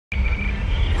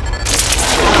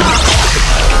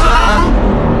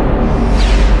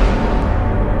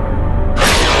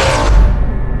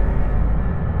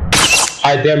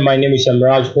Hi there, my name is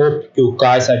Shamraj. Hope you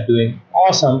guys are doing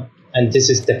awesome. And this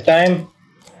is the time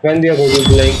when we are going to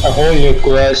play a whole new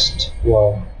quest.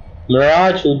 Wow.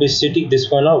 Mirage will be sitting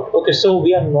this one out. Okay, so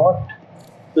we are not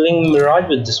playing Mirage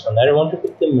with this one. I don't want to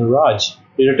play Mirage.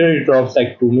 It literally dropped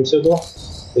like 2 minutes ago.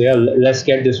 So yeah, let's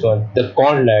get this one. The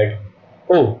Gauntlet.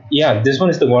 Oh, yeah, this one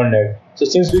is the Gauntlet. So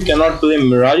since we cannot play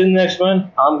Mirage in the next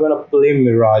one, I'm gonna play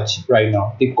Mirage right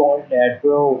now. The Gauntlet,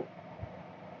 bro.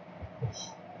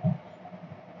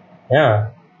 Yeah,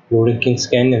 loading King's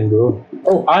Canyon, bro.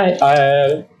 Oh,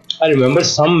 I remember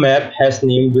some map has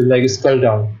name with like Skull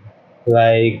Town,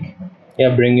 like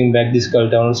yeah, bringing back the Skull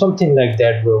Town or something like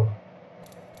that, bro.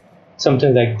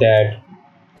 Something like that.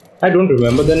 I don't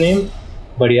remember the name,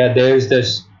 but yeah, there is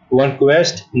this one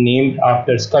quest named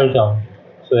after Skull Town.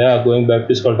 So yeah, going back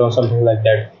to Skull Town, something like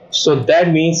that. So that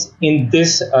means in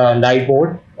this night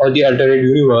mode or the alternate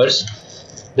universe,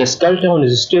 the Skull Town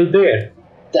is still there.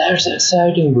 That's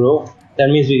exciting, bro. That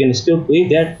means we can still play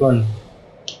that one.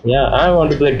 Yeah, I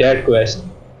want to play that quest.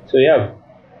 So yeah.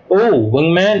 Oh,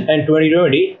 Wingman and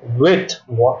 2020 with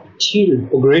what shield,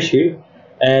 oh, gray shield,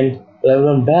 and level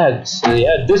 1 bags. So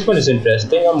yeah, this one is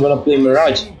interesting. I'm gonna play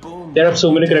Mirage. There are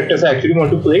so many characters I actually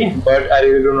want to play, but I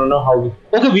really don't know how.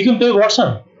 Okay, we can play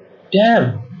Watson.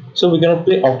 Damn. So we're gonna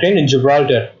play Octane in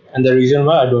Gibraltar, and the reason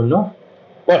why I don't know.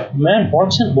 But man,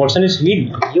 Watson is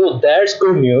mean. Yo, that's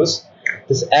good news.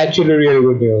 This is actually really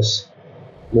good news,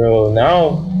 bro.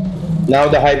 Now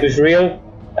the hype is real.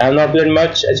 I have not played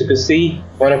much, as you can see.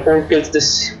 1 of 4 kills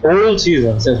this whole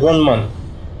season since 1 month.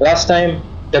 Last time,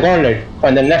 the Gauntlet.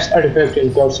 Find the next artifact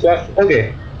in God's Quest.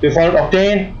 Okay, we found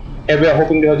Octane, and we are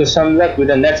hoping to have the some luck with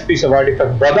the next piece of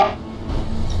artifact, brother.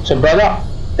 So, brother,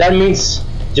 that means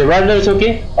Gibraltar is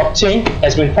okay. Octane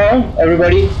has been found.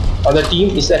 Everybody on the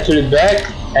team is actually back,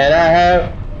 and I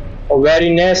have a very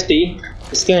nasty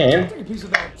scan.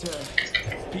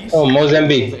 Oh,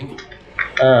 Mozambique.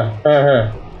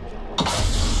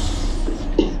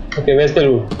 Okay, where's the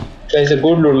loot? Where's the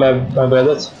good loot, my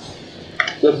brothers?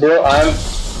 Look, bro, I'm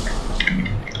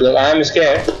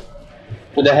scared.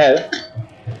 What the hell?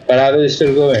 But I will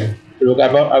still go in. Look,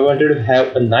 I wanted to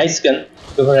have a nice gun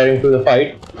before heading to the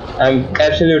fight. I'm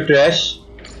absolute trash.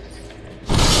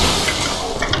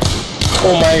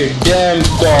 Oh my damn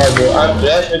god, bro! I'm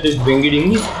trash with this bingy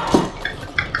dingy.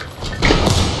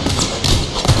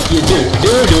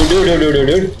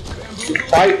 Dude.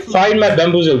 Fight my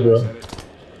bamboozle, bro.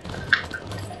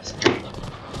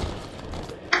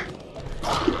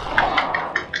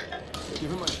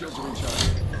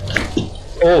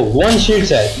 Oh, one shield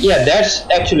set. Yeah, that's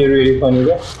actually really funny,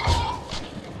 bro.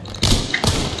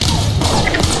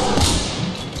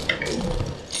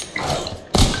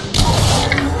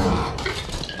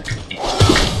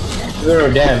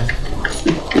 Bro, damn.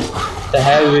 The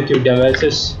hell with you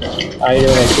devices. I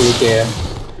don't actually care.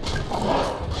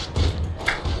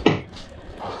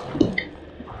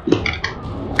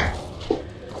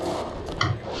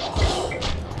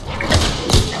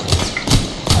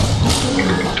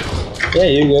 Yeah,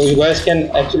 you guys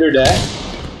can actually die.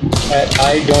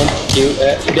 I don't give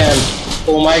a damn.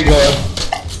 Oh my god.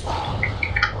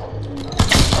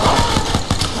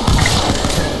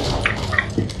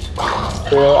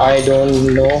 So I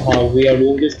don't know how we are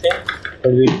doing this thing,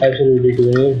 but we absolutely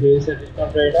doing this at this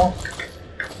point right now.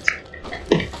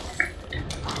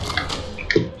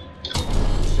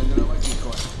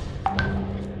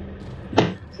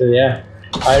 So yeah,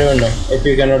 I don't know if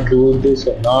we cannot do this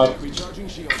or not.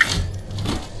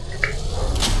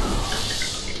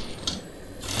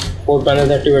 Four panels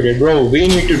activated, bro. We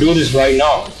need to do this right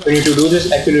now. We need to do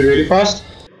this actually really fast.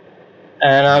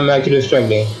 And I'm actually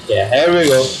struggling. Yeah, here we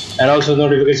go. And also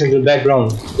notifications in the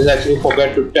background. Just actually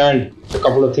forgot to turn a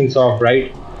couple of things off,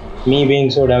 right? Me being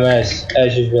so dumbass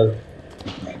as usual.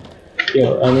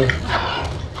 Yo, I mean,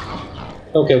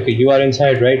 okay, you are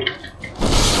inside, right?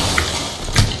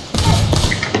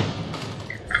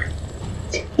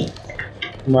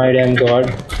 My damn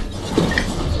god.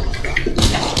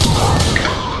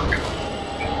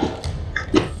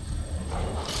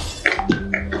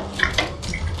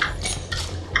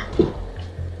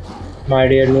 My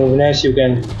dear Noobness, you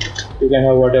can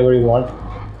have whatever you want.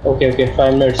 Okay,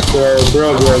 5 minutes, bro.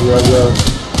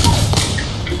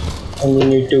 And you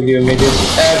need to give me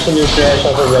this absolute trash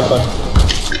of a weapon.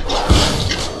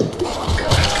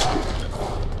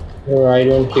 Bro, I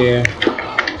don't care.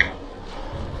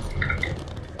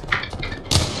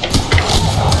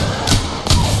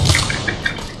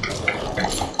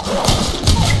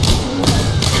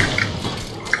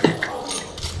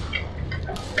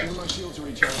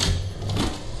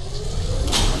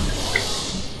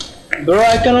 Bro,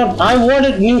 I cannot. I want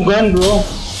a new gun, bro.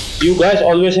 You guys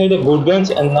always have the good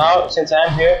guns, and now since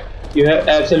I'm here, you have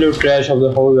absolute trash of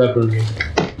the whole weaponry.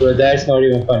 Bro, that's not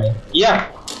even funny.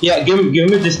 Yeah, yeah. Give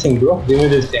me this thing, bro. Give me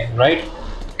this thing, right?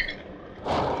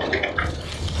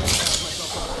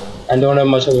 I don't have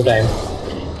much of the time,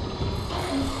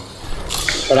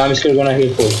 but I'm still gonna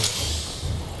heal full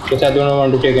because I don't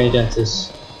want to take any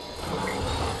chances.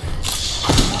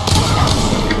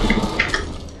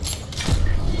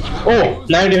 Oh,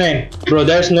 99. Bro,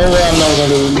 there's no way I'm not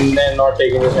going to not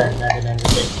taking this 99.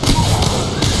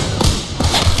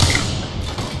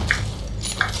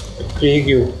 Thank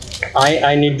you.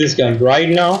 I need this gun right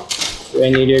now. I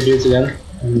needed this gun,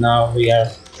 and now we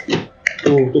have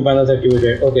two panels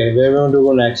activated. Okay, where we want to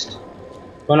go next?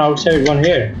 One outside, one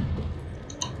here.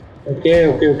 Okay.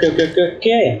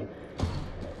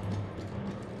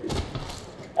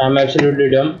 I'm absolutely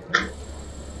dumb.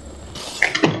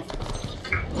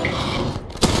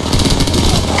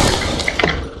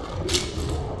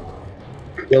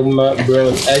 Yo, bro,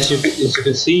 as you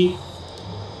can see,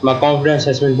 my confidence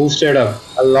has been boosted up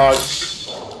a lot.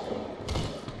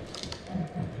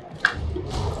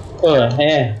 Oh,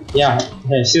 yeah,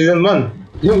 season 1.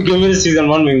 You give me the season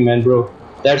 1 wingman, bro.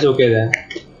 That's okay then.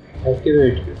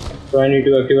 Activate. So I need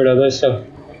to activate other stuff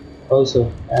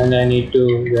also, and I need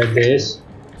to get this.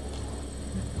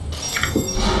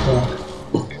 Yeah.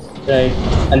 Right,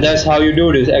 and that's how you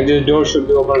do this. Exit door should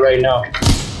be open right now.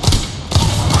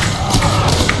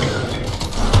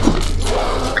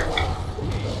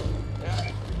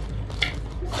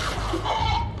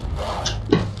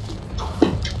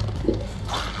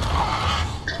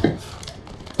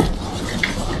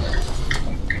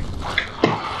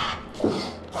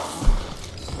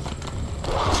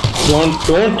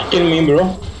 Don't kill me,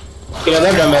 bro. Kill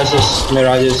other dumbasses,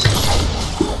 mirages.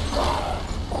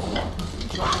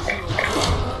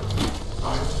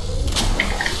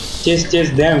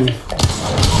 Chase them.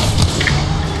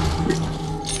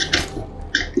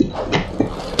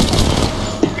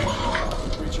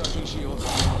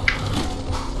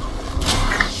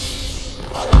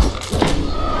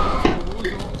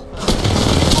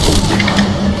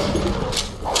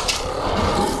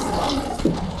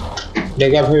 They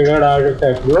got figured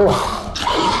artifact, bro.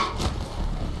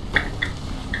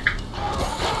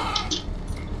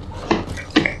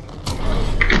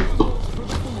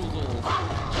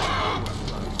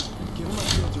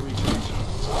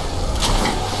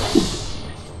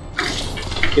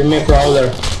 Give me a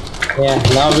prowler. Yeah,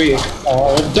 now we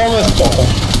dumbest talker.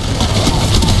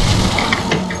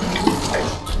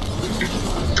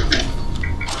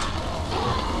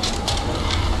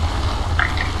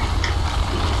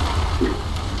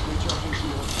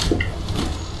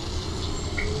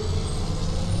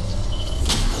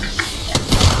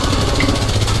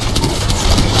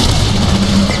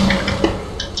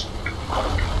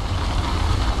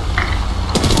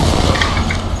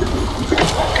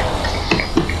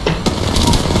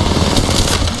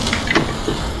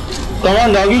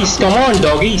 Come on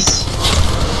doggies,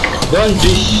 don't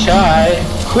be shy.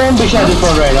 Don't be shy this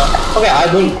one right now. Okay,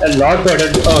 I doing a lot better.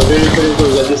 Oh, really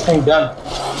to get this thing done,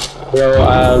 bro.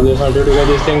 I just wanted to get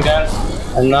this thing done,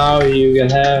 and now you can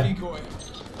have.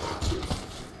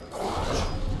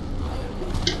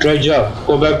 Great job.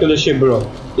 Go back to the ship,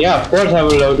 bro. Yeah, of course I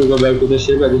would love to go back to the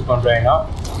ship at this point right now.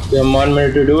 We have 1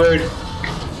 minute to do it,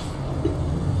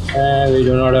 and we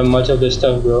do not have much of this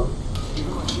stuff, bro.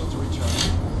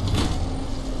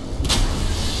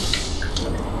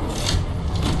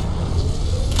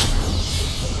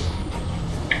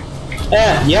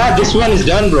 Yeah, this one is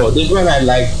done, bro. This one I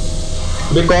like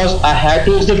because I had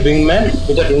to use the wingman,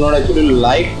 which I do not actually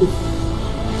like to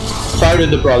fight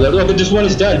with the problem. Okay, this one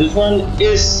is done. This one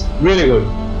is really good.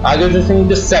 I guess this thing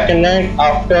the second night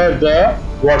after the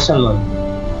Watson one.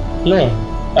 No,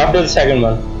 after the second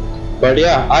one. But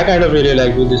yeah, I kind of really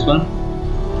like this one.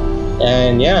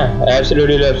 And yeah,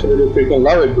 absolutely freaking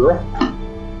love it, bro.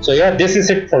 So yeah, this is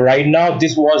it for right now.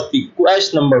 This was the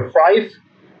quest number 5.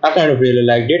 I kind of really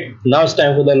liked it. Now it's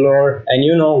time for the lore, and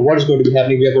you know what's going to be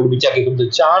happening. We are going to be checking up the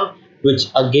charm, which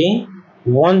again,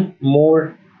 one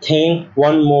more thing,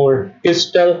 one more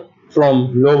crystal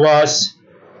from Lova's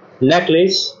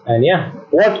necklace. And yeah,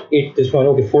 what it this one?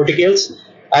 Okay, 40 kills.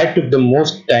 I took the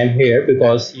most time here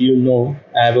because you know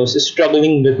I was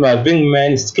struggling with my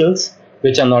wingman skills,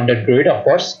 which are not that great, of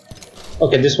course.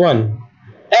 Okay, this one.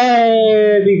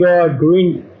 Hey, we got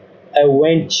green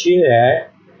adventure.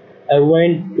 I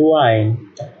went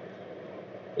wine.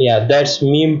 Yeah, that's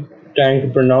me trying to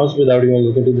pronounce without even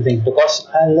looking to the thing because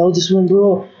I love this one,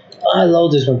 bro. I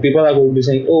love this one. People are going to be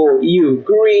saying, "Oh,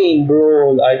 green,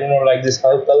 bro." I do not like this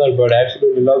Hulk color, but I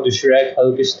absolutely love the Shrek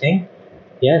Hulkish thing.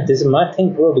 Yeah, this is my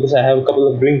thing, bro, because I have a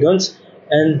couple of green guns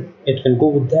and it can go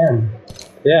with them.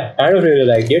 Yeah, I don't really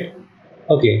like it.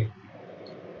 Okay,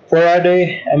 for our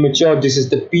day amateur, this is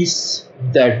the piece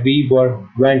that we were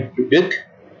went to dig.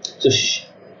 So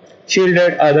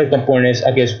shielded other components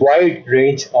against wide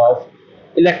range of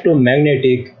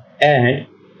electromagnetic and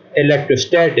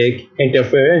electrostatic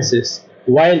interferences,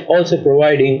 while also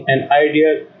providing an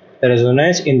ideal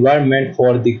resonance environment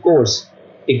for the cores.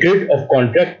 A grid of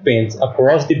contact pins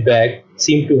across the back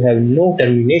seemed to have no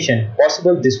termination.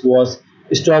 Possible this was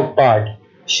stock part,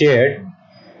 shared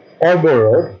or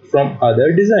borrowed from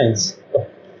other designs.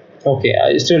 Okay,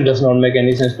 it still does not make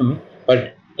any sense to me.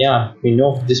 But yeah, we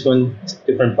know this one is a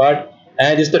different part.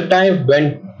 And it's the time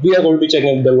when we are going to be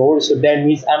checking the load. So that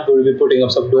means I'm going to be putting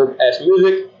up some dope ass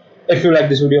music. If you like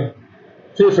this video,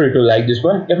 feel free to like this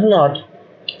one. If not,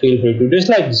 feel free to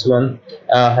dislike this one.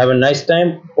 Have a nice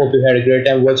time. Hope you had a great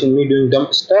time watching me doing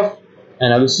dumb stuff.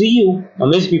 And I will see you,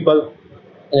 amazing people,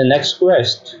 in the next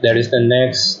quest. That is the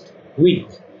next week.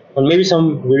 Or maybe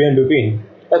some video in between.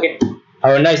 Okay.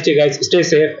 Have a nice day, guys. Stay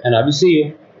safe, and I will see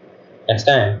you next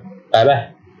time. Bye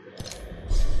bye.